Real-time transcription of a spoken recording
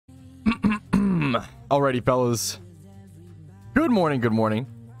Alrighty, fellas. Good morning, good morning.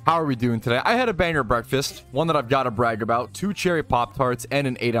 How are we doing today? I had a banger breakfast, one that I've got to brag about, 2 cherry Pop-Tarts and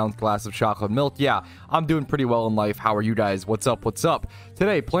an 8-ounce glass of chocolate milk. Yeah, I'm doing pretty well in life. How are you guys? What's up? What's up?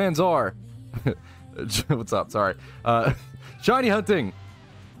 Today, plans are... What's up? Sorry. Shiny hunting.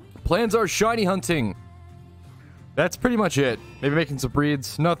 Plans are shiny hunting. That's pretty much it. Maybe making some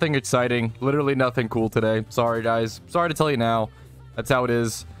breeds. Nothing exciting. Literally nothing cool today. Sorry, guys. Sorry to tell you now. That's how it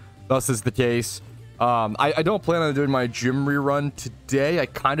is. Thus is the case. I don't plan on doing my gym rerun today. I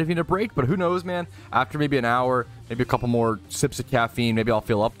kind of need a break, but who knows, man? After maybe an hour, maybe a couple more sips of caffeine, maybe I'll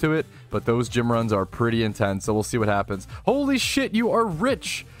feel up to it. But those gym runs are pretty intense, so we'll see what happens. Holy shit, you are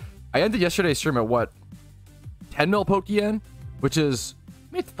rich! I ended yesterday's stream at what? 10 mil Pokeyen? Which is...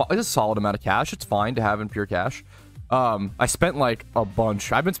 I mean, it's a solid amount of cash. It's fine to have in pure cash. I spent like a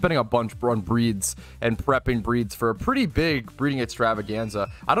bunch. I've been spending a bunch on breeds and prepping breeds for a pretty big breeding extravaganza.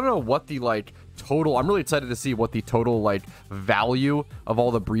 I don't know what the like total... I'm really excited to see what the total like value of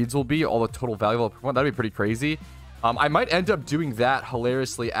all the breeds will be. All the total value of Pokemon. That'd be pretty crazy. I might end up doing that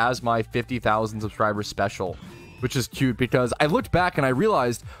hilariously as my 50,000 subscriber special, which is cute because I looked back and I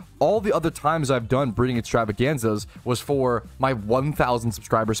realized all the other times I've done breeding extravaganzas was for my 1,000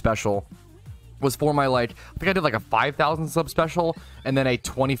 subscriber special. Was for my like, I think I did like a 5,000 sub special and then a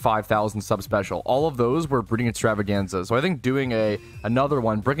 25,000 sub special. All of those were breeding extravaganzas. So I think doing another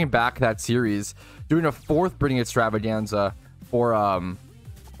one, bringing back that series, doing a 4th breeding extravaganza for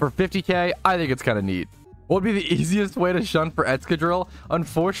 50k, I think it's kind of neat. What would be the easiest way to shunt for Excadrill?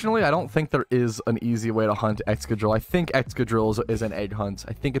 Unfortunately, I don't think there is an easy way to hunt Excadrill. I think Excadrill is an egg hunt.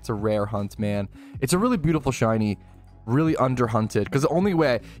 I think it's a rare hunt, man. It's a really beautiful shiny. Really underhunted, because the only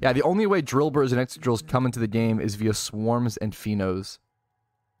way Drillburs and Excadrills come into the game is via swarms and phenos.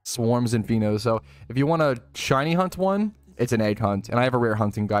 So if you want to shiny hunt one, it's an egg hunt, and I have a rare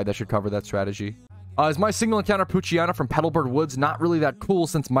hunting guide that should cover that strategy. Is my single encounter Poochyena from Petalburg Woods not really that cool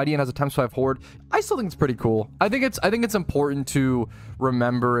since Mighty has a times 5 horde? I still think it's pretty cool. I think it's important to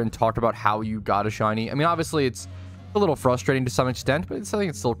remember and talk about how you got a shiny. I mean, obviously it's a little frustrating to some extent, but I think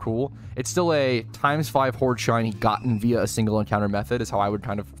it's still cool. It's still a times 5 horde shiny gotten via a single encounter method is how I would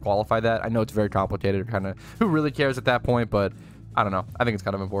kind of qualify that. I know it's very complicated, kind of who really cares at that point, but I don't know. I think it's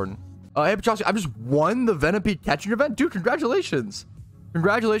kind of important. Hey, Patrouski, I just won the Venipede catching event. Dude, congratulations.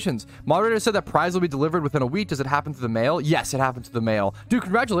 Congratulations. Moderator said that prize will be delivered within a week. Does it happen through the mail? Yes, it happens through the mail. Dude,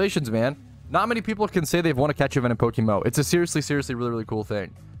 congratulations, man. Not many people can say they've won a catch event in PokeMMO. It's a seriously, really cool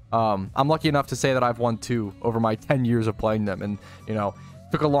thing. I'm lucky enough to say that I've won 2 over my 10 years of playing them, and you know,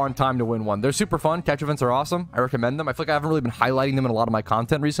 took a long time to win one. They're super fun. Catch events are awesome. I recommend them. I feel like I haven't really been highlighting them in a lot of my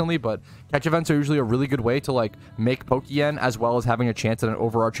content recently, but catch events are usually a really good way to like make Pokeyen as well as having a chance at an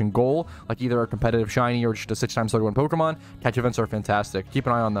overarching goal, like either a competitive shiny or just a 6x31 Pokemon. Catch events are fantastic. Keep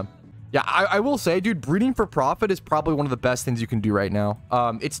an eye on them. Yeah, I will say, dude, breeding for profit is probably one of the best things you can do right now.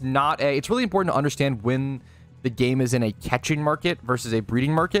 It's really important to understand when the game is in a catching market versus a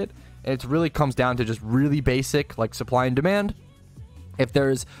breeding market, and it really comes down to just really basic like supply and demand. If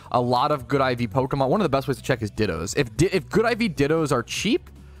there's a lot of good IV Pokemon, one of the best ways to check is Dittos. If good IV Dittos are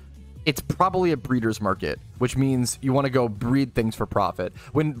cheap, it's probably a breeder's market, which means you want to go breed things for profit.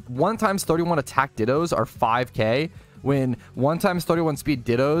 When 1x31 attack Dittos are 5k, when 1x31 speed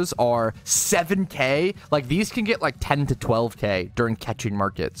Dittos are 7k, like these can get like 10 to 12k during catching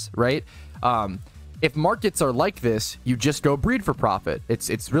markets, right? If markets are like this, you just go breed for profit.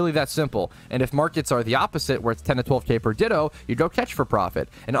 It's really that simple. And if markets are the opposite, where it's 10 to 12k per Ditto, you go catch for profit.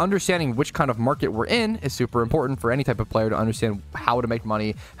 And understanding which kind of market we're in is super important for any type of player to understand how to make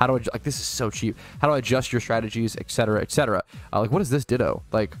money, how to, like, this is so cheap, how to adjust your strategies, etc., etc. Like, what is this Ditto?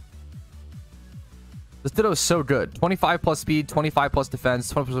 Like, this Ditto is so good. 25 plus speed, 25 plus defense,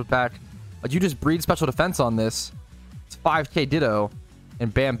 20 plus attack. Like, you just breed special defense on this. It's 5k Ditto,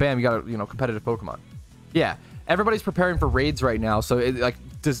 and bam, bam, you got a, you know, competitive Pokemon. Yeah, everybody's preparing for raids right now, so like,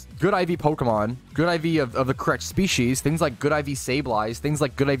 does good IV Pokemon, good IV of the correct species, things like good IV Sableyes, things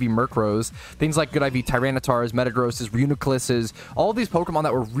like good IV Murkrows, things like good IV Tyrannitars, Metagrosses, Reuniclusses, all these Pokemon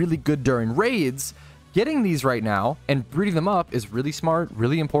that were really good during raids, getting these right now and breeding them up is really smart,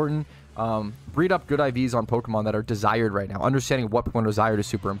 really important. Breed up good IVs on Pokemon that are desired right now. Understanding what Pokemon are desired is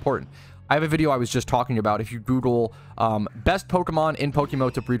super important. I have a video I was just talking about. If you Google best Pokemon in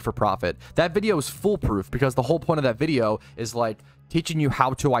PokeMMO to breed for profit, that video is foolproof because the whole point of that video is like teaching you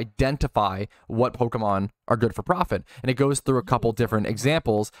how to identify what Pokemon are good for profit. And it goes through a couple different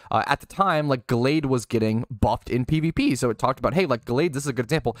examples. At the time, like Glade was getting buffed in PvP. So it talked about, hey, like Glade, this is a good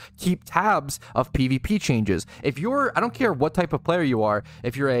example. Keep tabs of PvP changes. If you're, I don't care what type of player you are,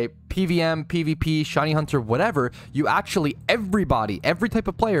 if you're a PVM, PvP, Shiny Hunter, whatever, you actually, everybody, every type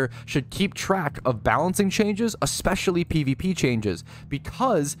of player should keep track of balancing changes, especially PvP changes.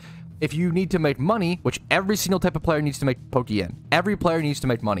 Because if you need to make money, which every single type of player needs to make Pokeyen. Every player needs to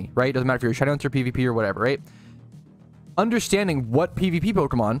make money, right? Doesn't matter if you're a Shiny Hunter, PvP, or whatever, right? Understanding what PvP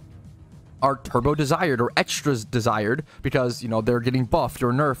Pokemon are turbo desired or extras desired because, you know, they're getting buffed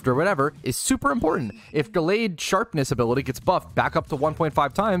or nerfed or whatever is super important. If Delayed Sharpness ability gets buffed back up to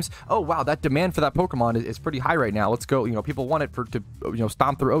 1.5 times, oh, wow, that demand for that Pokemon is pretty high right now. Let's go, you know, people want it to, you know,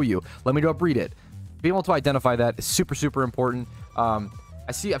 stomp through OU. Let me go breed it. Being able to identify that is super, super important.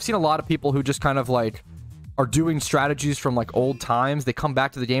 I've seen a lot of people who just kind of like are doing strategies from like old times. They come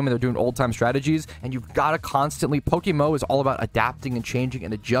back to the game and they're doing old time strategies, and you've got to constantly, PokeMMO is all about adapting and changing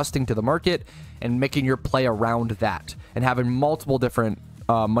and adjusting to the market and making your play around that and having multiple different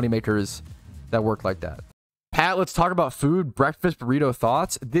money makers that work like that. Pat, let's talk about food. Breakfast burrito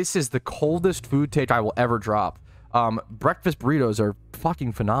thoughts. This is the coldest food take I will ever drop. Breakfast burritos are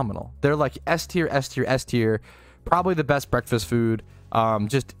fucking phenomenal. They're like S tier, S tier, S tier. Probably the best breakfast food.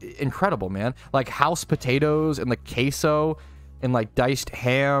 Just incredible, man. Like house potatoes and like queso and like diced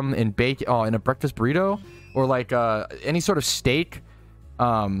ham and bacon in a breakfast burrito, or like any sort of steak.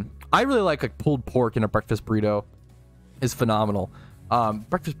 I really like pulled pork in a breakfast burrito is phenomenal.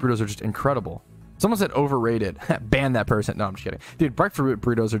 Breakfast burritos are just incredible. Someone said overrated. Ban that person. No, I'm just kidding. Dude, breakfast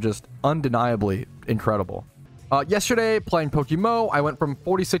burritos are just undeniably incredible. Yesterday, playing PokeMMO, I went from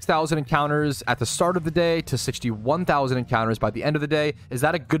 46,000 encounters at the start of the day to 61,000 encounters by the end of the day. Is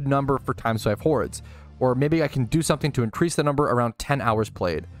that a good number for time swipe hordes? Or maybe I can do something to increase the number around 10 hours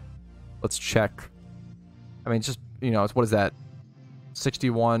played. Let's check. I mean, just, you know, what is that?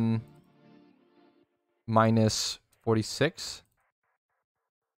 61 minus 46?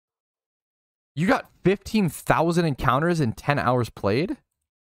 You got 15,000 encounters in 10 hours played?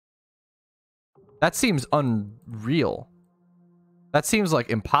 That seems unreal. That seems like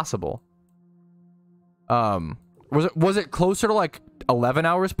impossible. Was it closer to like 11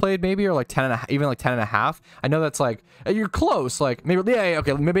 hours played maybe, or like 10 and a half, even like 10 and a half? I know that's like, you're close, like maybe, yeah,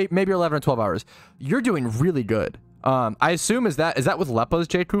 okay, maybe 11 or 12 hours. You're doing really good. I assume is that with Leppas,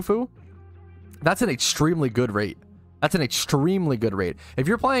 J Kufu? That's an extremely good rate. That's an extremely good rate. If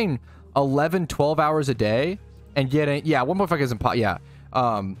you're playing 11, 12 hours a day and getting, yeah, 1.5 isn't, yeah.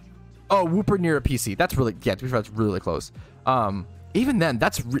 Oh, Whooper near a PC. That's really, yeah, to be fair, that's really close. Even then,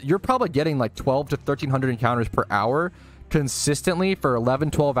 you're probably getting like 12 to 1,300 encounters per hour consistently for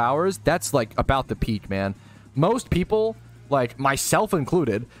 11, 12 hours. That's like about the peak, man. Most people, like myself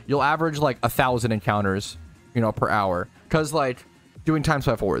included, you'll average like 1,000 encounters, you know, per hour. Because like doing time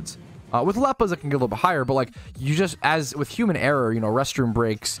swipe forwards. With Leppas, it can get a little bit higher, but like you just, as with human error, you know, restroom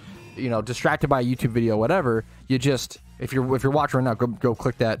breaks, you know, distracted by a YouTube video, whatever, you just, if you're watching right now, go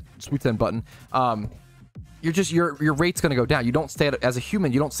click that sweet send button. You're just, your rate's gonna go down. You don't stay at, as a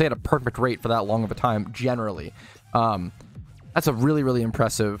human, you don't stay at a perfect rate for that long of a time generally. That's a really, really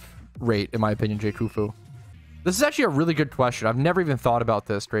impressive rate in my opinion, J Kufu. This is actually a really good question. I've never even thought about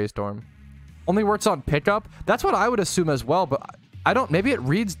this, Draystorm. Only works on pickup. That's what I would assume as well, but I don't, maybe it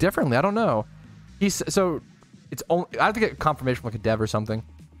reads differently. I don't know. So it's only, I have to get confirmation from like a dev or something.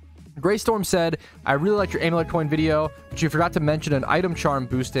 Graystorm said, I really liked your amulet coin video, but you forgot to mention an item charm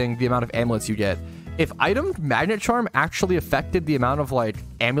boosting the amount of amulets you get. If item magnet charm actually affected the amount of like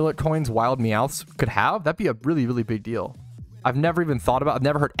amulet coins Wild Meowths could have, that'd be a really, really big deal. I've never even thought about, I've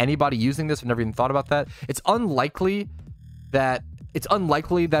never heard anybody using this. I've never even thought about that. It's unlikely that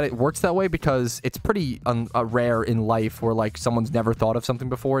it works that way because it's pretty rare in life where like someone's never thought of something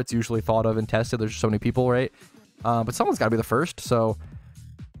before. It's usually thought of and tested. There's so many people, right? But someone's got to be the first. So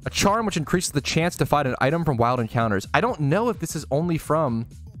a charm which increases the chance to find an item from wild encounters. I don't know if this is only from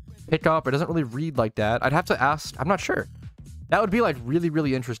pickup. It doesn't really read like that. I'd have to ask. I'm not sure. That would be like really,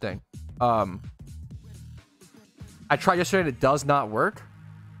 really interesting. I tried yesterday and it does not work.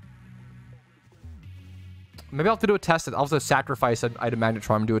 Maybe I'll have to do a test. I'll have to sacrifice an item magnet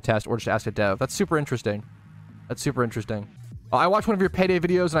charm and do a test, or just ask a dev. That's super interesting. That's super interesting. I watched one of your payday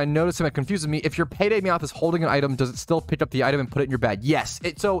videos and I noticed something that confuses me. If your payday Meowth is holding an item, does it still pick up the item and put it in your bag? Yes.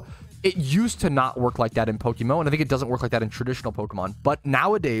 So it used to not work like that in PokeMMO, and I think it doesn't work like that in traditional Pokemon. But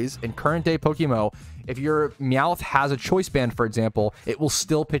nowadays, in current day PokeMMO, if your Meowth has a choice band, for example, it will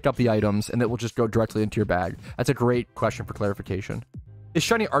still pick up the items and it will just go directly into your bag. That's a great question for clarification. Is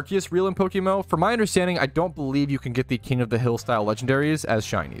Shiny Arceus real in PokeMMO? From my understanding, I don't believe you can get the King of the Hill style legendaries as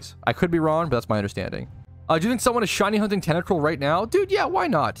shinies. I could be wrong, but that's my understanding. Do you think someone is shiny hunting Tentacruel right now? Dude, yeah, why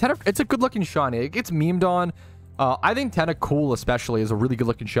not? It's a good looking shiny. It gets memed on. I think Tentacruel especially is a really good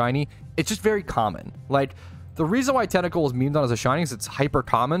looking shiny. It's just very common. Like, the reason why Tentacruel is memed on as a shiny is it's hyper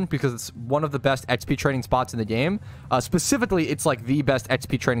common because it's one of the best XP trading spots in the game. Specifically, it's like the best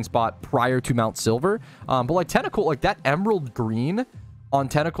XP trading spot prior to Mount Silver. But like Tentacruel, like that emerald green on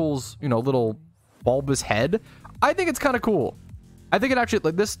Tentacruel's, you know, little bulbous head, I think it's kind of cool. I think it actually,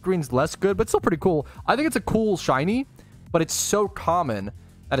 like, this green's less good, but still pretty cool. I think it's a cool shiny, but it's so common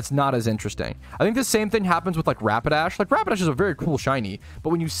that it's not as interesting. I think the same thing happens with like Rapidash. Like Rapidash is a very cool shiny, but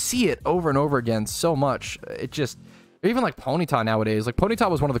when you see it over and over again so much, it just, even like Ponyta nowadays, like Ponyta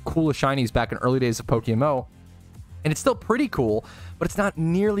was one of the coolest shinies back in early days of PokeMMO, and it's still pretty cool, but it's not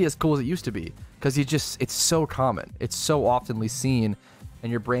nearly as cool as it used to be because it's so common. It's so oftenly seen,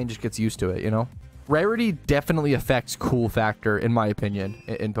 and your brain just gets used to it, you know? Rarity definitely affects cool factor, in my opinion,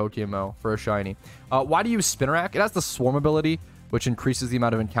 in PokeMMO for a shiny. Why do you use Spinarak? It has the Swarm ability, which increases the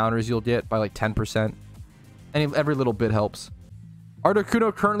amount of encounters you'll get by like 10%. And every little bit helps.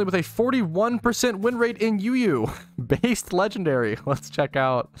 Articuno currently with a 41% win rate in UU. Based legendary. Let's check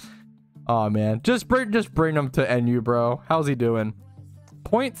out. Oh man. Just bring him to NU, bro. How's he doing?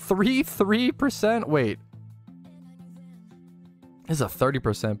 0.33%? Wait. This is a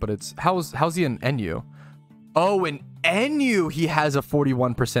 30%, but it's how's he in NU? Oh, in NU he has a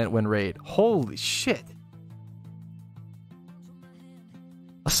 41% win rate. Holy shit.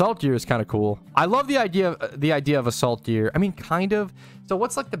 Assault Gear is kind of cool. I love the idea of Assault Gear. I mean, kind of. So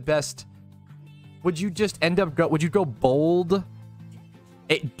what's like the best? Would you just end up would you go bold?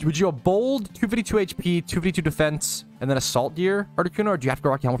 Would you go bold, 252 HP, 252 defense, and then Assault Gear, Articuno, or do you have to go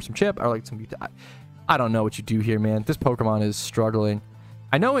Rocky Helmet for some chip, or like some? I don't know what you do here, man. This Pokemon is struggling.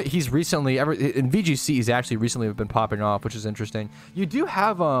 I know he's recently, in VGC, he's actually recently been popping off, which is interesting. You do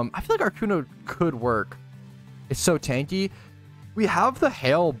have, I feel like Articuno could work. It's so tanky. We have the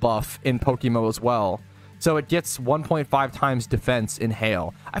Hail buff in PokeMMO as well. So it gets 1.5 times defense in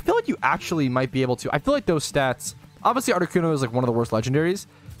Hail. I feel like you actually might be able to. I feel like those stats, obviously Articuno is like one of the worst legendaries,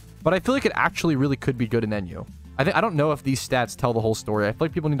 but I feel like it actually really could be good in NU. I don't know if these stats tell the whole story. I feel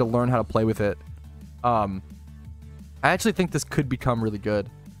like people need to learn how to play with it. I actually think this could become really good.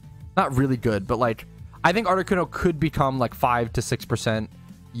 Not really good, but like, I think Articuno could become like 5 to 6%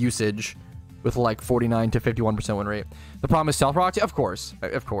 usage with like 49 to 51% win rate. The problem is Stealth Rocks? Of course.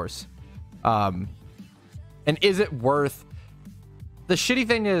 Of course. And is it worth... The shitty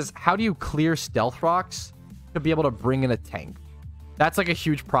thing is, how do you clear Stealth Rocks to be able to bring in a tank? That's like a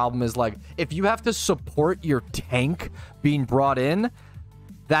huge problem, is like, if you have to support your tank being brought in,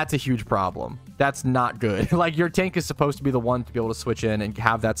 that's a huge problem. That's not good. Like, your tank is supposed to be the one to be able to switch in and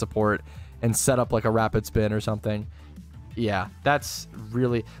have that support and set up like a rapid spin or something. Yeah, that's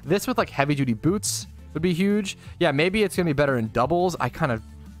really... This with like heavy duty boots would be huge. Yeah, maybe it's gonna be better in doubles. I kind of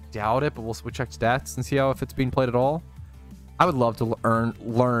doubt it, but we'll check stats and see how if it's being played at all. I would love to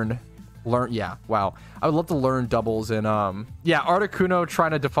learn. Yeah, wow. I would love to learn doubles in yeah, Articuno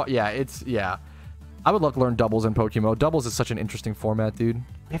trying to define. Yeah. I would love to learn doubles in PokeMMO. Doubles is such an interesting format, dude.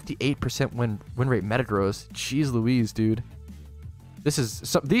 58% win rate Metagross. Jeez Louise, dude. These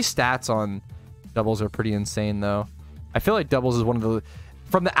stats on doubles are pretty insane though. I feel like doubles is one of the,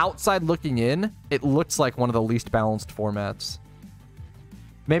 from the outside looking in, it looks like one of the least balanced formats.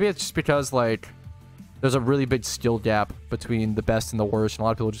 Maybe it's just because like there's a really big skill gap between the best and the worst, and a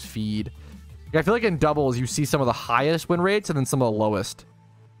lot of people just feed. Like, I feel like in doubles you see some of the highest win rates and then some of the lowest.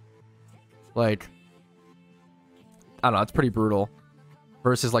 Like, I don't know, it's pretty brutal.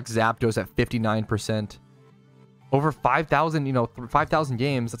 Versus like Zapdos at 59%. Over 5,000, you know, 5,000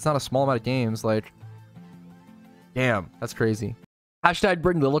 games. That's not a small amount of games. Like, damn, that's crazy. Hashtag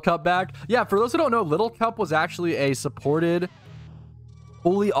bring Little Cup back. Yeah, for those who don't know, Little Cup was actually a supported,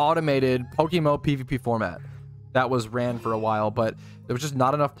 fully automated PokeMMO PvP format that was ran for a while, but there was just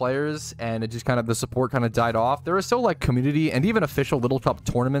not enough players, and it just kind of, the support kind of died off. There was still like community and even official Little Cup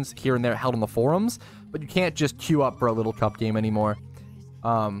tournaments here and there held on the forums, but you can't just queue up for a Little Cup game anymore.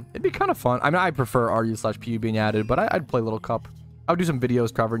 It'd be kind of fun. I mean, I prefer RU/PU being added, but I'd play Little Cup. I would do some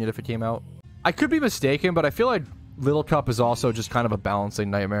videos covering it if it came out. I could be mistaken, but I feel like Little Cup is also just kind of a balancing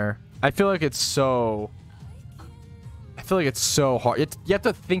nightmare. I feel like it's so hard. You have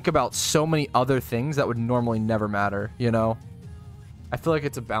to think about so many other things that would normally never matter, you know? I feel like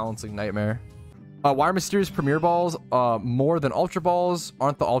it's a balancing nightmare. Why are Mysterious Premier Balls more than Ultra Balls?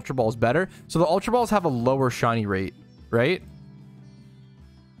 Aren't the Ultra Balls better? So the Ultra Balls have a lower shiny rate, right?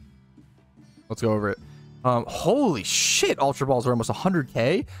 Let's go over it. Holy shit, Ultra Balls are almost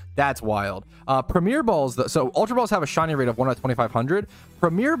 100k. That's wild. Premier Balls, though, so Ultra Balls have a shiny rate of 1 out of 2500.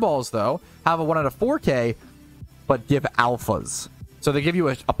 Premier Balls, though, have a 1 out of 4k, but give alphas. So they give you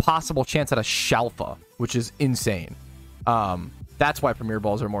a possible chance at a Shalfa, which is insane. That's why Premier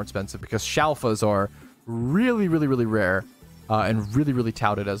Balls are more expensive, because Shalfas are really, really, really rare, and really, really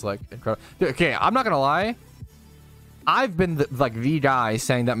touted as, like, incredible. Okay, I'm not gonna lie. I've been the guy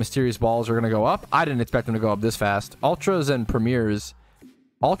saying that mysterious balls are going to go up. I didn't expect them to go up this fast. Ultras and Premiers.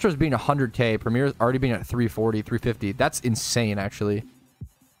 Ultras being 100k. Premiers already being at 340, 350. That's insane, actually.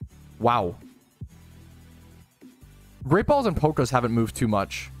 Wow. Great Balls and Pokas haven't moved too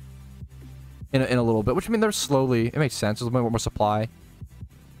much in a little bit. Which, I mean, they're slowly... It makes sense. There's a little bit more supply.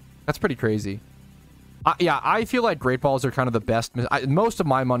 That's pretty crazy. Yeah, I feel like Great Balls are kind of the best. Most of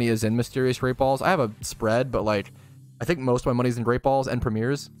my money is in Mysterious Great Balls. I have a spread, but, like... I think most of my money's in Great Balls and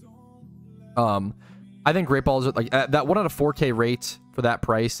Premiers. I think Great Balls are like that 1 out of 4k rate for that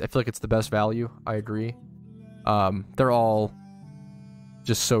price. I feel like it's the best value. I agree. They're all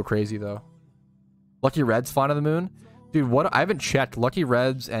just so crazy though. Lucky Red's Flying to the Moon, dude. What I haven't checked Lucky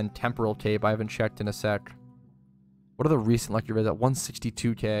Reds and Temporal Cape. I haven't checked in a sec. What are the recent Lucky Reds at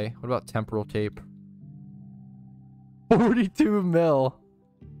 162k? What about Temporal Cape? 42 mil.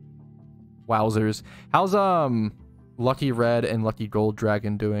 Wowzers. How's Lucky Red and Lucky Gold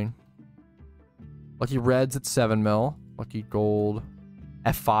Dragon doing? Lucky Red's at 7 mil. Lucky Gold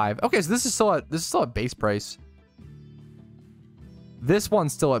F5. Okay, so this is still at base price. This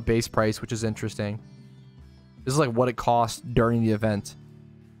one's still at base price, which is interesting. This is like what it cost during the event.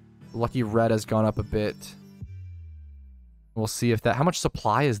 Lucky Red has gone up a bit. We'll see if that... How much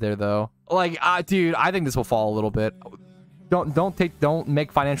supply is there though? Like, dude, I think this will fall a little bit. Don't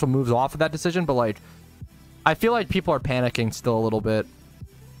make financial moves off of that decision, but like, I feel like people are panicking still a little bit.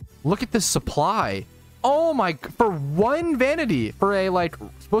 Look at this supply. Oh my, for one vanity, for a, like,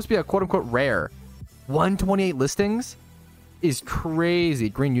 supposed to be a quote-unquote rare, 128 listings is crazy.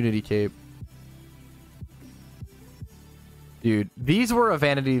 Green Unity Cape. Dude, these were a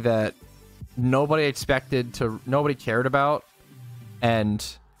vanity that nobody expected to, nobody cared about, and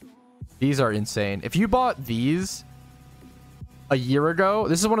these are insane. If you bought these a year ago,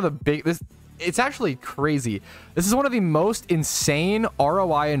 this is one of the big, it's actually crazy. This is one of the most insane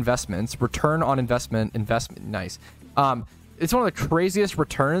ROI investments, return on investment, nice. It's one of the craziest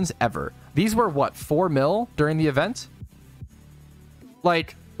returns ever. These were what, 4 mil during the event?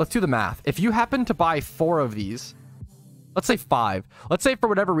 Like, let's do the math. If you happen to buy 4 of these, let's say 5. Let's say for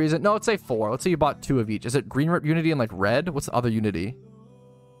whatever reason, no, let's say 4. Let's say you bought 2 of each. Is it green Unity and like red? What's the other Unity?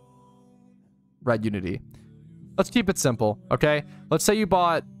 Red Unity. Let's keep it simple, okay? Let's say you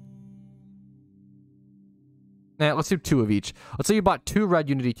bought... Nah, let's do 2 of each. Let's say you bought 2 red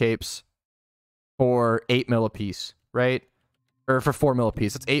Unity capes for 8 mil a piece, right? Or for 4 mil a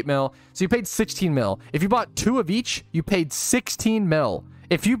piece. That's 8 mil. So you paid 16 mil. If you bought 2 of each, you paid 16 mil.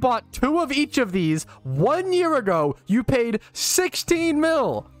 If you bought 2 of each of these 1 year ago, you paid 16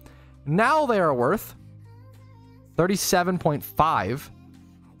 mil. Now they are worth 37.5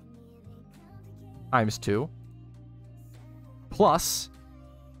 times 2 plus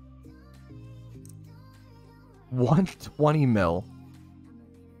 120 mil.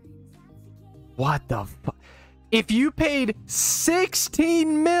 What the fuck? If you paid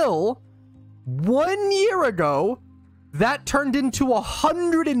 16 mil 1 year ago, that turned into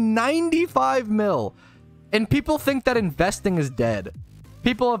 195 mil. And people think that investing is dead.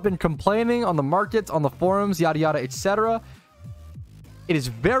 People have been complaining on the markets, on the forums, yada yada, etc. It is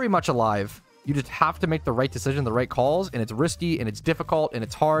very much alive. You just have to make the right decision, the right calls, and it's risky, and it's difficult, and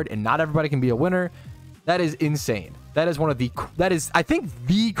it's hard, and not everybody can be a winner. That is insane. That is one of the... That is, I think,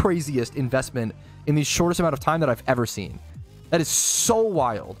 the craziest investment in the shortest amount of time that I've ever seen. That is so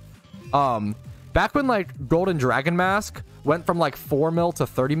wild. Back when, like, Golden Dragon Mask went from, like, 4 mil to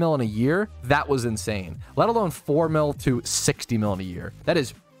 30 mil in a year, that was insane. Let alone 4 mil to 60 mil in a year. That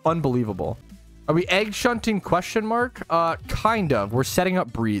is unbelievable. Are we egg shunting, question mark? Kind of. We're setting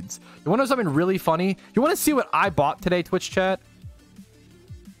up breeds. You want to know something really funny? You want to see what I bought today, Twitch chat?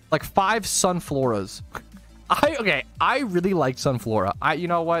 Like 5 Sunfloras. I really like Sunflora. You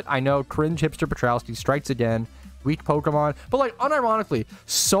know what? I know cringe hipster Patrouski strikes again. Weak Pokemon. But like, unironically,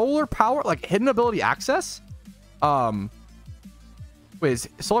 solar power, like hidden ability access? Wait, is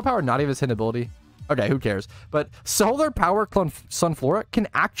solar power not even his hidden ability? Okay, who cares? But solar power clone Sunflora can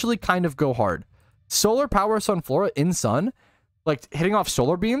actually kind of go hard. Solar power Sunflora in Sun, like hitting off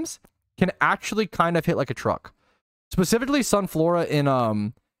solar beams, can actually kind of hit like a truck. Specifically, Sunflora in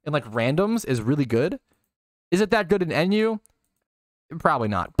like randoms is really good. Is it that good in NU? Probably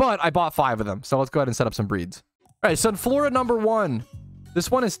not. But I bought 5 of them. So let's go ahead and set up some breeds. All right, Sunflora number 1. This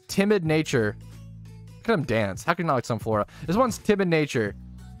one is timid nature. Look at him dance. How can you not like Sunflora? This one's timid nature.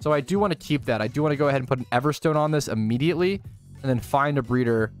 So I do want to keep that. I do want to go ahead and put an Everstone on this immediately. And then find a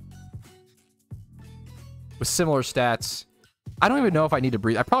breeder with similar stats. I don't even know if I need to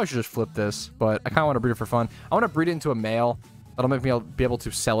breed. I probably should just flip this, but I kind of want to breed it for fun. I want to breed it into a male. That'll make me be able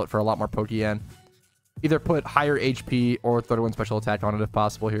to sell it for a lot more Pokeyen. Either put higher HP or 31 special attack on it if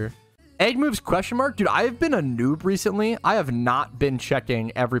possible here. Egg moves question mark? Dude, I've been a noob recently. I have not been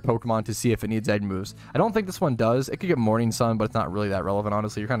checking every Pokemon to see if it needs egg moves. I don't think this one does. It could get Morning Sun, but it's not really that relevant,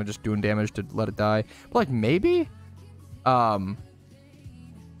 honestly. You're kind of just doing damage to let it die. But like maybe? Honestly,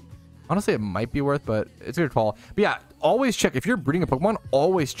 it might be worth, but it's a good call. But yeah, always check. If you're breeding a Pokemon,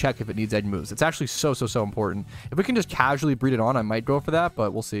 always check if it needs egg moves. It's actually so important. If we can just casually breed it on, I might go for that,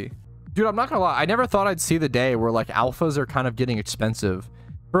 but we'll see. Dude, I'm not gonna lie. I never thought I'd see the day where like alphas are kind of getting expensive.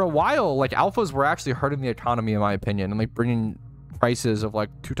 For a while, like alphas were actually hurting the economy, in my opinion, and like bringing prices of like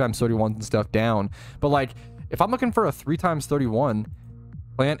 2x31s and stuff down. But like, if I'm looking for a 3x31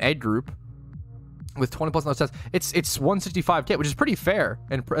 plant egg group with 20 plus no stats, it's 165k, which is pretty fair.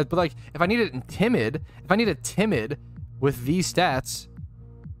 And but like, if I need it in timid, with these stats,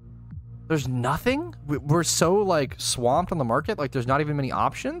 there's nothing. We're so like swamped on the market. Like, there's not even many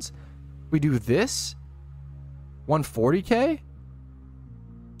options. We do this 140k,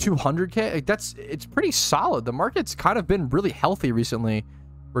 200k. Like, it's pretty solid. The market's kind of been really healthy recently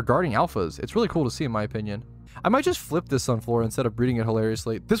regarding alphas. It's really cool to see, in my opinion. I might just flip this Sunflora instead of breeding it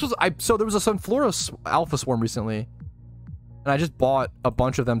hilariously. So there was a Sunflora alpha swarm recently, and I just bought a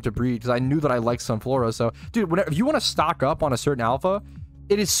bunch of them to breed because I knew that I liked Sunflora. So, dude, if you want to stock up on a certain alpha,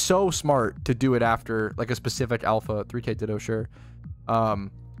 it is so smart to do it after like a specific alpha. 3k ditto, sure.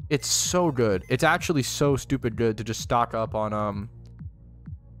 It's so good. It's actually so stupid good to just stock up on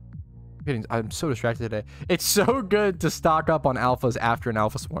I'm so distracted today. It's so good to stock up on alphas after an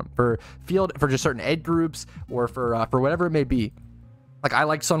alpha swarm for just certain egg groups or for whatever it may be. Like, I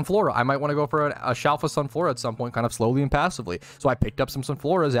like Sunflora. I might want to go for a Shalfa Sunflora at some point, kind of slowly and passively. So I picked up some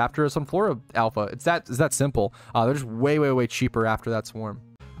Sunfloras after a Sunflora alpha. It's that simple. They're just way cheaper after that swarm.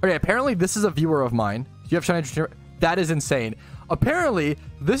 Okay, apparently this is a viewer of mine. Do you have shiny? That is insane. Apparently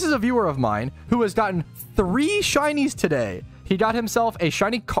this is a viewer of mine who has gotten 3 shinies today. He got himself a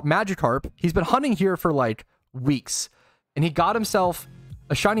shiny Magikarp. He's been hunting here for like weeks, and he got himself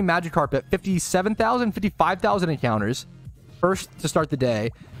a shiny Magikarp at 57,000, 55,000 encounters first to start the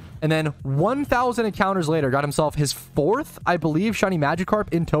day, and then 1,000 encounters later got himself his 4th, I believe, shiny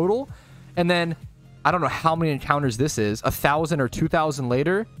Magikarp in total. And then I don't know how many encounters this is, 1,000 or 2,000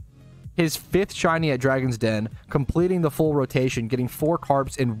 later, his 5th shiny at Dragon's Den, completing the full rotation, getting 4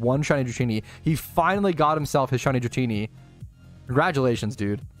 Carps in 1 shiny Dratini. He finally got himself his shiny Dratini. Congratulations,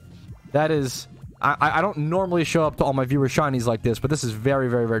 dude. That is... I don't normally show up to all my viewers shinies like this, but this is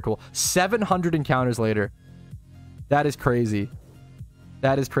very cool. 700 encounters later. That is crazy.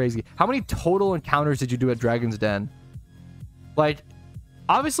 That is crazy. How many total encounters did you do at Dragon's Den? Like,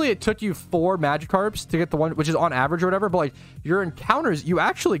 obviously it took you 4 Magikarps to get the one, which is on average or whatever, but like, your encounters, you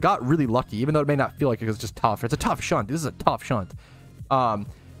actually got really lucky, even though it may not feel like it was just tough. It's a tough shunt. This is a tough shunt.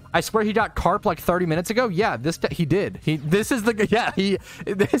 I swear he got Carp like 30 minutes ago. Yeah, he did.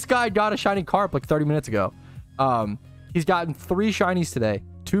 This guy got a shiny Carp like 30 minutes ago. He's gotten 3 shinies today,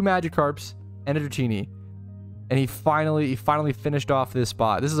 2 Magikarps and a Dratini, and he finally finished off this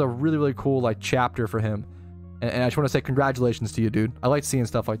spot. This is a really cool like chapter for him, and I just want to say congratulations to you, dude. I like seeing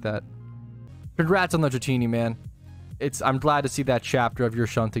stuff like that. Congrats on the Dratini, man. I'm glad to see that chapter of your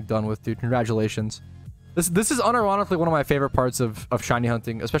shunting done with, dude. Congratulations. This is unironically one of my favorite parts of shiny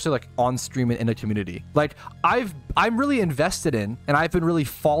hunting, especially like on stream and in a community. Like, I'm really invested in, and I've been really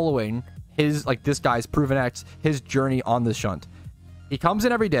following his, like, this guy's Provenx, his journey on this shunt. He comes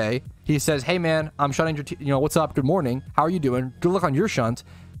in every day. He says, hey man, I'm shunting Dratini. You know, what's up? Good morning. How are you doing? Good luck on your shunt.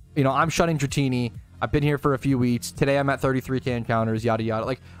 You know, I'm shunting Dratini. I've been here for a few weeks. Today I'm at 33k encounters, yada yada.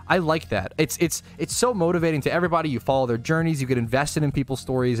 Like, I like that. It's so motivating to everybody. You follow their journeys, you get invested in people's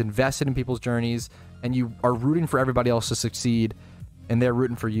stories, invested in people's journeys, and you are rooting for everybody else to succeed, and they're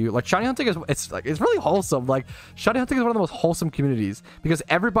rooting for you. Like, shiny hunting is it's really wholesome. Like, shiny hunting is one of the most wholesome communities because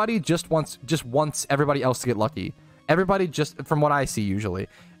everybody just wants everybody else to get lucky. Everybody, just from what I see usually,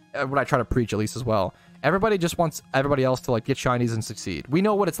 what I try to preach at least as well, everybody just wants everybody else to like get shinies and succeed. We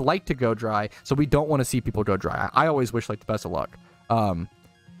know what it's like to go dry, so we don't want to see people go dry. I always wish like the best of luck.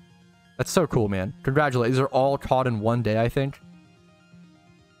 That's so cool, man. Congratulations. These are all caught in one day, I think.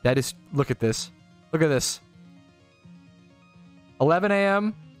 That is, look at this. Look at this. 11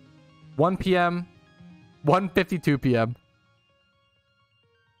 a.m., 1 p.m., 1:52 p.m.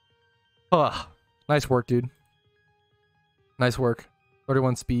 Ugh. Nice work, dude. Nice work.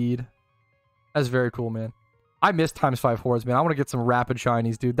 31 speed. That's very cool, man. I miss ×5 hordes, man. I want to get some rapid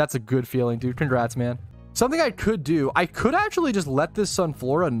shinies, dude. That's a good feeling, dude. Congrats, man. Something I could do, I could actually just let this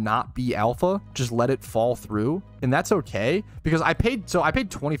Sunflora not be alpha. Just let it fall through. And that's okay. Because I paid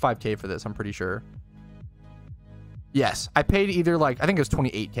 25k for this, I'm pretty sure. Yes, I paid either like, I think it was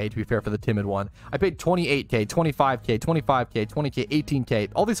 28k to be fair for the timid one. I paid 28k, 25k, 25k, 20k, 18k.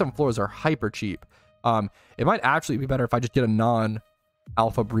 All these Sunfloras are hyper cheap. It might actually be better if I just get a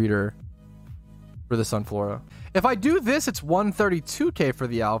non-alpha breeder for the Sunflora. If I do this, it's 132k for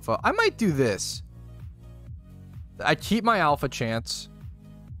the alpha. I might do this. I keep my alpha chance.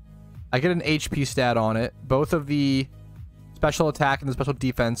 I get an HP stat on it. Both of the special attack and the special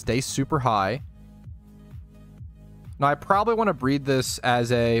defense stay super high. Now, I probably want to breed this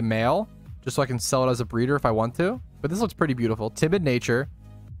as a male, just so I can sell it as a breeder if I want to. But this looks pretty beautiful. Timid nature,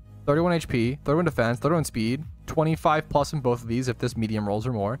 31 HP, 31 defense, 31 speed, 25 plus in both of these if this medium rolls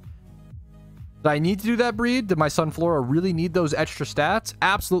or more. Did I need to do that breed? Did my Sunflora really need those extra stats?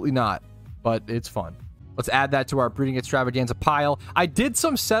 Absolutely not, but it's fun. Let's add that to our breeding extravaganza pile. I did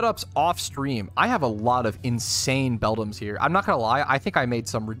some setups off stream. I have a lot of insane Beldums here. I'm not gonna lie, I think I made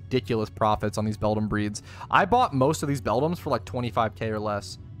some ridiculous profits on these Beldum breeds. I bought most of these Beldums for like 25k or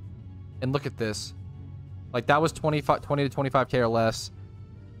less. And look at this. Like that was 20 to 25k or less.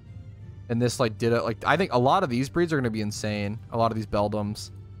 And this like did it. Like I think a lot of these breeds are gonna be insane. A lot of these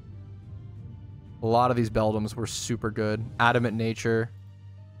Beldums. A lot of these Beldums were super good. Adamant nature.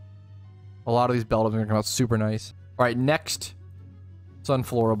 A lot of these Beldums are going to come out super nice. All right, next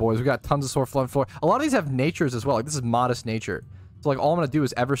Sunflora, boys. We got tons of Sunflora. A lot of these have natures as well. Like, this is modest nature. So, like, all I'm going to do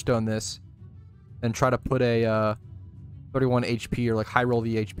is Everstone this and try to put a 31 HP or, like, high roll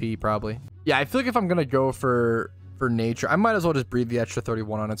the HP, probably. Yeah, I feel like if I'm going to go for nature, I might as well just breed the extra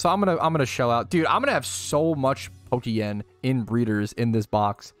 31 on it. So, I'm gonna shell out. Dude, I'm going to have so much Pokeyen in breeders in this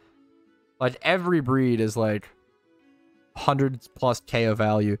box. Like, every breed is, like, 100 plus K of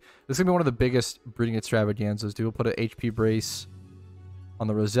value. This is gonna be one of the biggest breeding extravaganzas, dude. We'll put an HP brace on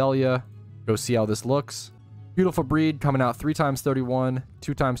the Roselia. Go see how this looks. Beautiful breed coming out 3 times 31,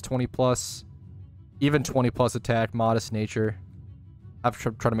 2 times 20 plus, even 20 plus attack, modest nature. I've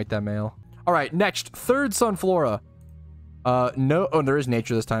tried to make that male. All right, next, third Sunflora. No, oh, there is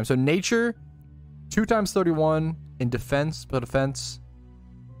nature this time. So nature, 2 times 31 in defense, but defense.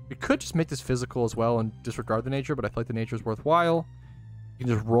 We could just make this physical as well and disregard the nature, but I feel like the nature is worthwhile. You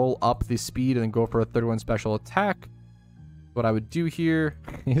can just roll up the speed and then go for a 31 special attack. What I would do here,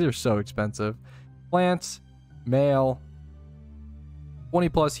 these are so expensive. Plants, male, 20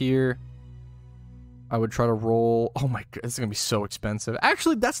 plus here. I would try to roll. Oh my god, this is going to be so expensive.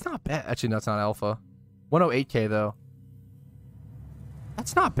 Actually, that's not bad. Actually, that's not alpha. 108k though.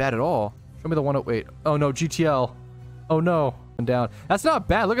 That's not bad at all. Show me the 108. Oh no, GTL. Oh no. Down. That's not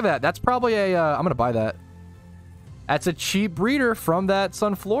bad. Look at that. That's probably a I'm gonna buy that. That's a cheap breeder from that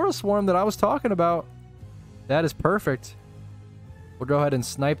Sunflora swarm that I was talking about. That is perfect. We'll go ahead and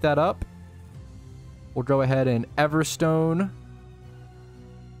snipe that up. We'll go ahead and Everstone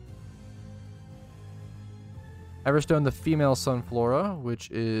the female Sunflora, which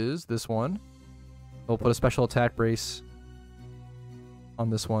is this one. We'll put a special attack brace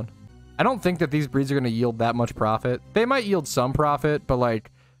on this one. I don't think that these breeds are going to yield that much profit. They might yield some profit, but like,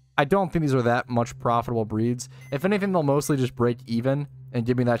 I don't think these are that much profitable breeds. If anything, they'll mostly just break even and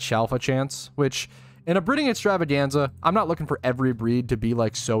give me that Shalfa chance, which in a breeding extravaganza, I'm not looking for every breed to be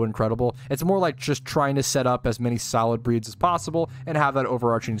like so incredible. It's more like just trying to set up as many solid breeds as possible and have that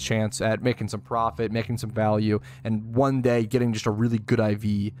overarching chance at making some profit, making some value, and one day getting just a really good IV,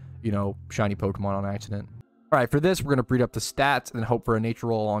 you know, shiny Pokemon on accident. All right, for this, we're going to breed up the stats and then hope for a nature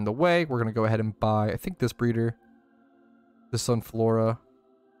roll along the way. We're going to go ahead and buy, I think, this breeder. This Sunflora.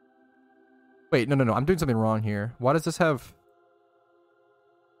 Wait, no. I'm doing something wrong here. Why does this have...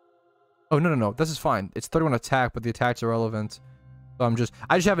 Oh, no. This is fine. It's 31 attack, but the attack's irrelevant. So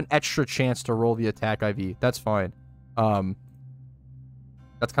I just have an extra chance to roll the attack IV. That's fine. That's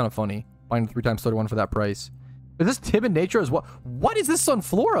kind of funny. Buying 3 times 31 for that price. Is this timid nature as well? What is this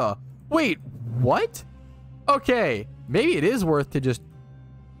Sunflora? Wait, what? Okay, maybe it is worth to just...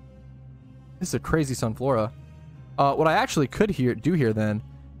 This is a crazy Sunflora. What I actually could do here then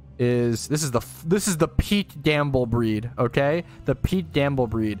is this is the peak gamble breed, okay? The peak gamble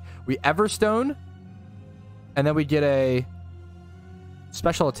breed. We Everstone, and then we get a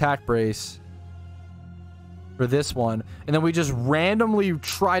special attack brace for this one, and then we just randomly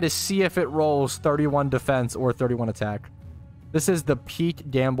try to see if it rolls 31 defense or 31 attack. This is the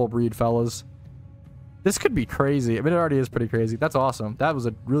peak gamble breed, fellas. This could be crazy. I mean, it already is pretty crazy. That's awesome. That was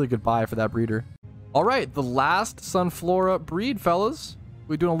a really good buy for that breeder. All right, the last Sunflora breed, fellas.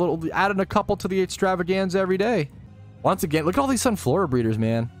 We're doing a little, adding a couple to the extravaganza every day. Once again, look at all these Sunflora breeders,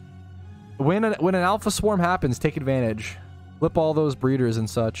 man. When an alpha swarm happens, take advantage. Flip all those breeders and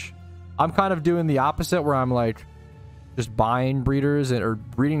such. I'm kind of doing the opposite, where I'm like just buying breeders or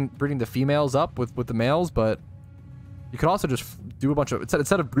breeding the females up with the males, but you could also just do a bunch of,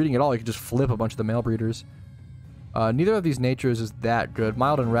 instead of breeding at all, you could just flip a bunch of the male breeders. Neither of these natures is that good.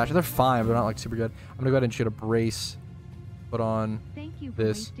 Mild and Ratchet, they're fine, but they're not like super good. I'm gonna go ahead and shoot a brace. Put on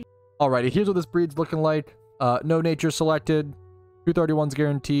this. Alrighty, here's what this breed's looking like. No nature selected. 231's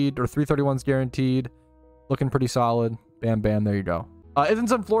guaranteed, or 331's guaranteed. Looking pretty solid. Bam, bam, there you go. Isn't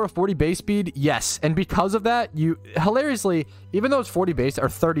Sunflora 40 base speed? Yes, and because of that, you hilariously, even though it's 40 base or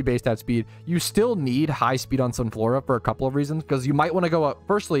 30 base stat speed, you still need high speed on Sunflora for a couple of reasons. Because you might want to go up.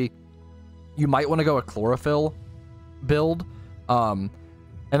 Firstly, you might want to go a chlorophyll build, and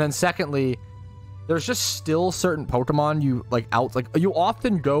then secondly, there's just still certain Pokemon you you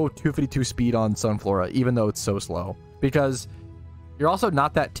often go 252 speed on Sunflora, even though it's so slow, because you're also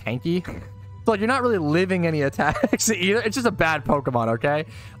not that tanky. So, like, you're not really living any attacks either. It's just a bad Pokemon, okay?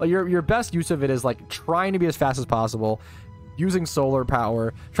 Like, your best use of it is, like, trying to be as fast as possible, using solar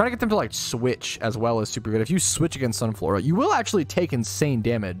power, trying to get them to, like, switch as well as super good. If you switch against Sunflora, you will actually take insane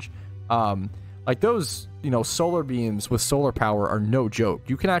damage. Like, those, you know, solar beams with solar power are no joke.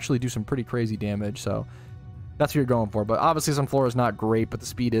 You can actually do some pretty crazy damage, so that's what you're going for. But obviously, Sunflora is not great, but the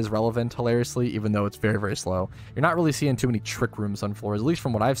speed is relevant, hilariously, even though it's very, very slow. You're not really seeing too many Trick Room Sunfloras, at least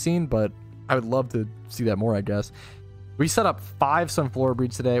from what I've seen, but I would love to see that more, I guess. We set up 5 Sunflora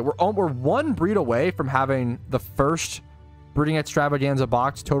breeds today. We're one breed away from having the first breeding extravaganza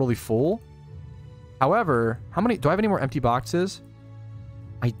box totally full. However, how many... Do I have any more empty boxes?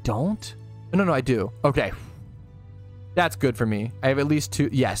 I don't? No, I do. Okay. That's good for me. I have at least 2.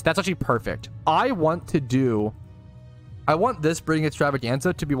 Yes, that's actually perfect. I want this breeding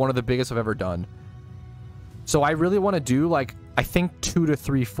extravaganza to be one of the biggest I've ever done. So I really want to do, like, I think 2 to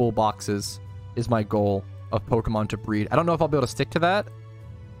 3 full boxes is my goal of Pokemon to breed. I don't know if I'll be able to stick to that.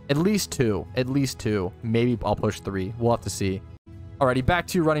 At least 2. At least 2. Maybe I'll push 3. We'll have to see. Alrighty, back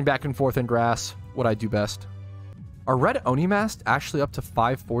to running back and forth in grass. What I do best. Are Redi Oni Mask actually up to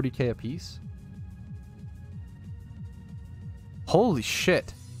 540k a piece? Holy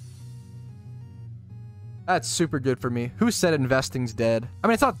shit. That's super good for me. Who said investing's dead? I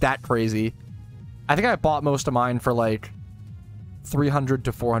mean, it's not that crazy. I think I bought most of mine for like 300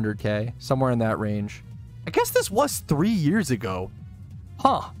 to 400k, somewhere in that range. I guess this was 3 years ago.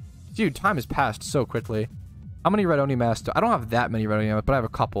 Huh. Dude, time has passed so quickly. How many Redi Oni Masks? I don't have that many Redi Oni Masks, but I have a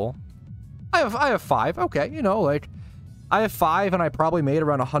couple. I have 5. Okay, you know, like, I have 5, and I probably made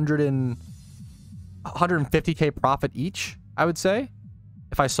around 150k profit each, I would say,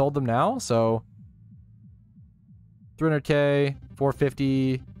 if I sold them now. So 300k,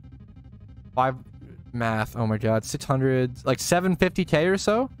 450, 5 math. Oh my god, 600, like 750k or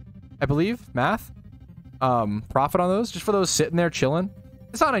so, I believe. Math. Profit on those, just for those sitting there chilling.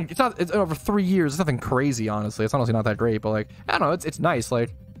 It's over 3 years. It's nothing crazy, honestly. It's honestly not that great, but like, I don't know, it's nice.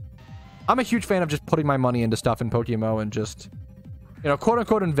 Like, I'm a huge fan of just putting my money into stuff in PokeMMO and just, you know,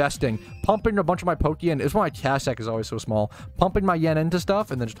 quote-unquote investing. Pumping a bunch of my Pokeyen. It's why my cash stack is always so small. Pumping my yen into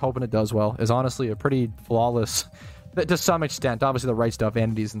stuff and then just hoping it does well is honestly a pretty flawless, to some extent. Obviously, the right stuff,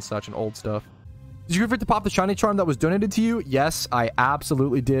 Vanities and such, and old stuff. Did you forget to pop the shiny charm that was donated to you? Yes, I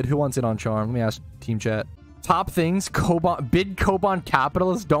absolutely did. Who wants in on charm? Let me ask team chat. Top things bid Koban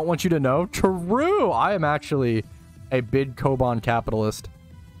capitalists don't want you to know. True. I am actually a bid Koban capitalist.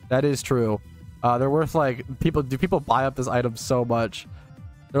 That is true. They're worth, like, people buy up this item so much.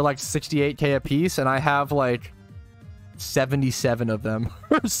 They're like 68k a piece, and I have like 77 of them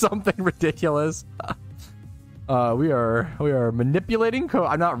or something ridiculous. We are manipulating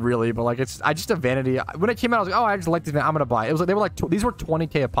I'm not really, but like, I just a vanity. When it came out, I was like, oh, I just like this. I'm gonna buy it. It was like, they were like, these were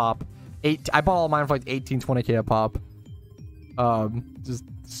 20k a pop. I bought all mine for like 20k a pop. Just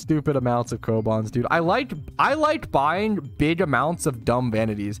stupid amounts of Kobans, dude. I like buying big amounts of dumb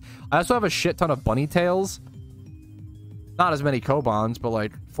vanities. I also have a shit ton of bunny tails. Not as many Kobans, but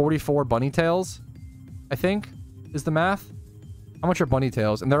like 44 bunny tails, I think, is the math. How much are bunny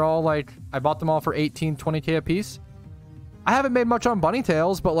tails? And they're all like, I bought them all for 20k a piece. I haven't made much on bunny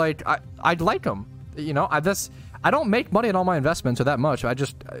tails, but like, I'd like them. You know, I don't make money on all my investments or that much. I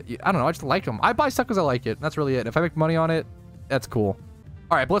don't know. I just like them. I buy stuff because I like it. That's really it. If I make money on it, that's cool.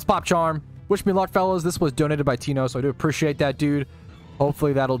 All right, let's pop charm. Wish me luck, fellas. This was donated by Tino, so I do appreciate that, dude.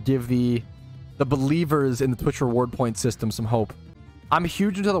 Hopefully that'll give the believers in the Twitch reward point system some hope. I'm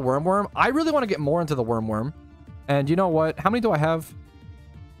huge into the Worm. I really want to get more into the Worm. And you know what? How many do I have?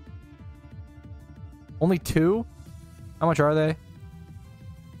 Only 2? How much are they?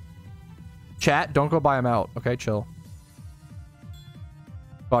 Chat, don't go buy them out. Okay, chill.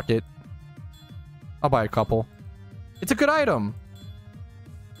 Fuck it. I'll buy a couple. It's a good item.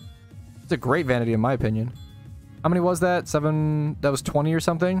 It's a great vanity in my opinion. How many was that? 7... That was 20 or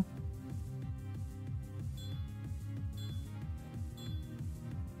something?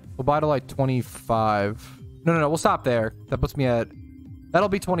 We'll buy to like 25. No. We'll stop there. That puts me at... That'll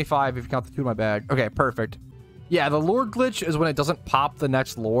be 25 if you count the 2 in my bag. Okay, perfect. Yeah, the lure glitch is when it doesn't pop the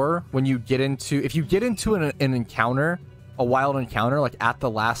next lure when you get into... If you get into an encounter, a wild encounter, like at the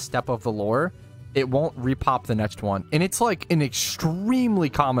last step of the lure, it won't repop the next one. And it's like an extremely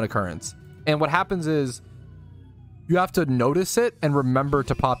common occurrence. And what happens is you have to notice it and remember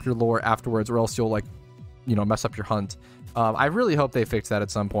to pop your lure afterwards, or else you'll like, you know, mess up your hunt. I really hope they fix that at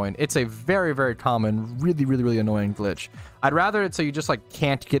some point. It's a very, very common, really annoying glitch. I'd rather it so you just like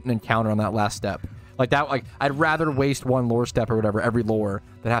can't get an encounter on that last step. Like that, like I'd rather waste one lure step or whatever every lure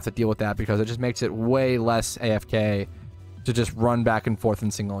than have to deal with that, because it just makes it way less AFK to just run back and forth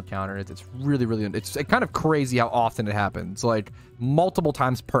in single encounter. It's really, it's kind of crazy how often it happens, like multiple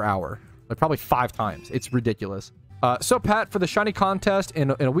times per hour, like probably 5 times. It's ridiculous. So Pat, for the shiny contest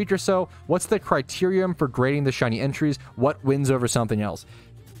in a week or so, what's the criterion for grading the shiny entries? What wins over something else?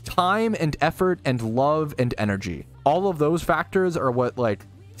 Time and effort and love and energy. All of those factors are what like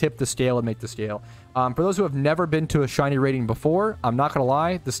tip the scale and make the scale. For those who have never been to a shiny rating before, I'm not gonna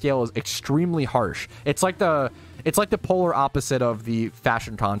lie, the scale is extremely harsh. It's like the polar opposite of the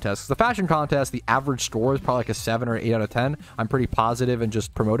fashion contest. The fashion contest, the average score is probably like a 7 or 8 out of 10. I'm pretty positive and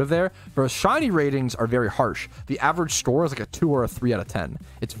just promotive there. Whereas shiny ratings are very harsh. The average score is like a 2 or a 3 out of 10.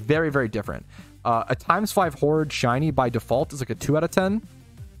 It's very different. A ×5 horde shiny by default is like a 2 out of 10.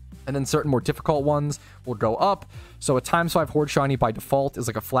 And then certain more difficult ones will go up. So a ×5 horde shiny by default is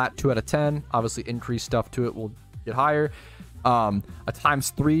like a flat 2 out of 10. Obviously, increased stuff to it will get higher. A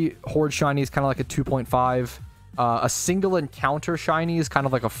 ×3 horde shiny is kind of like a 2.5. A single encounter shiny is kind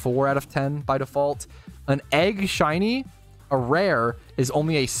of like a 4 out of 10 by default. An egg shiny, a rare, is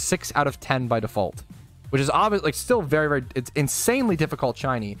only a 6 out of 10 by default, which is obviously like still very, it's insanely difficult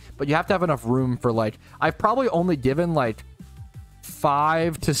shiny, but you have to have enough room for like, I've probably only given like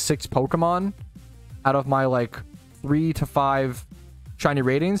 5 to 6 Pokemon out of my like 3 to 5 shiny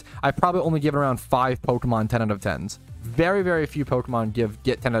ratings. I've probably only given around 5 Pokemon 10 out of 10s. Very few Pokemon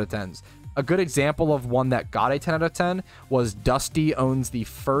get 10 out of 10s. A good example of one that got a 10 out of 10 was Dusty owns the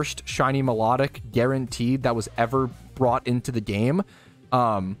first shiny melodic guaranteed that was ever brought into the game.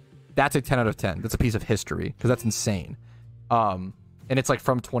 That's a 10 out of 10. That's a piece of history because that's insane. And it's like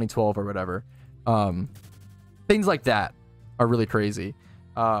from 2012 or whatever. Things like that are really crazy.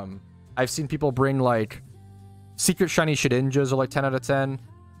 I've seen people bring like secret shiny Shedinjas are like 10 out of 10.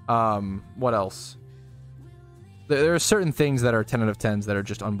 What else? There are certain things that are 10 out of 10s that are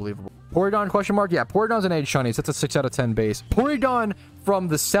just unbelievable. Porygon question mark? Yeah, Porygon's an age shiny, so that's a 6 out of 10 base. Porygon from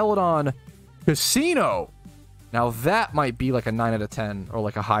the Celadon Casino. Now that might be like a 9 out of 10 or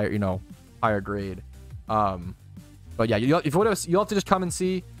like a higher, you know, higher grade. But yeah, you'll have to just come and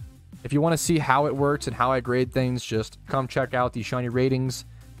see. If you want to see how it works and how I grade things, just come check out the shiny ratings.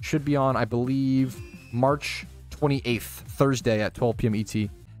 Should be on, I believe, March 28th, Thursday at 12 p.m. ET.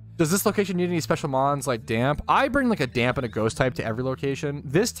 Does this location need any special mons like damp? I bring like a damp and a ghost type to every location.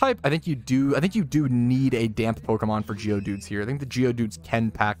 This type, I think you do need a damp Pokemon for Geodudes here. I think the Geodudes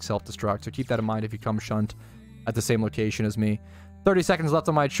can pack self-destruct, so keep that in mind if you come Shunt at the same location as me. 30 seconds left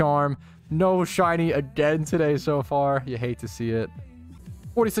on my charm. No shiny again today so far. You hate to see it.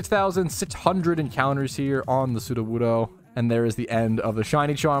 46,600 encounters here on the Sudowoodo. And there is the end of the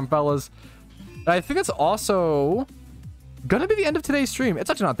shiny charm, fellas. And I think that's also gonna be the end of today's stream. It's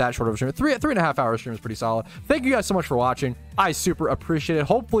actually not that short of a stream. 3.5 hour stream is pretty solid. Thank you guys so much for watching. I super appreciate it.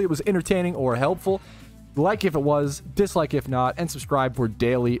 Hopefully it was entertaining or helpful. Like if it was, dislike if not, and subscribe for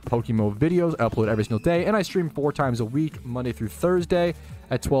daily PokeMMO videos. I upload every single day, and I stream 4 times a week, Monday through Thursday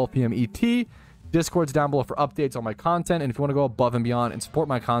at 12 p.m. ET. Discord's down below for updates on my content, and if you want to go above and beyond and support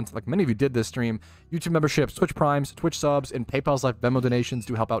my content like many of you did this stream, YouTube memberships, Twitch Primes, Twitch subs, and PayPal's Live Venmo donations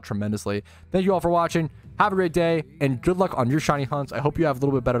do help out tremendously. Thank you all for watching. Have a great day, and good luck on your shiny hunts. I hope you have a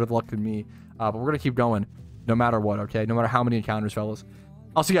little bit better luck than me, but we're going to keep going no matter what, okay? No matter how many encounters, fellas.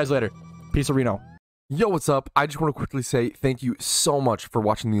 I'll see you guys later. Peace, Reno. Yo, what's up? I just want to quickly say thank you so much for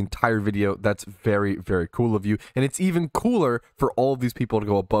watching the entire video. That's very, very cool of you. And it's even cooler for all of these people to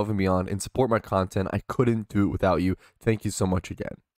go above and beyond and support my content. I couldn't do it without you. Thank you so much again.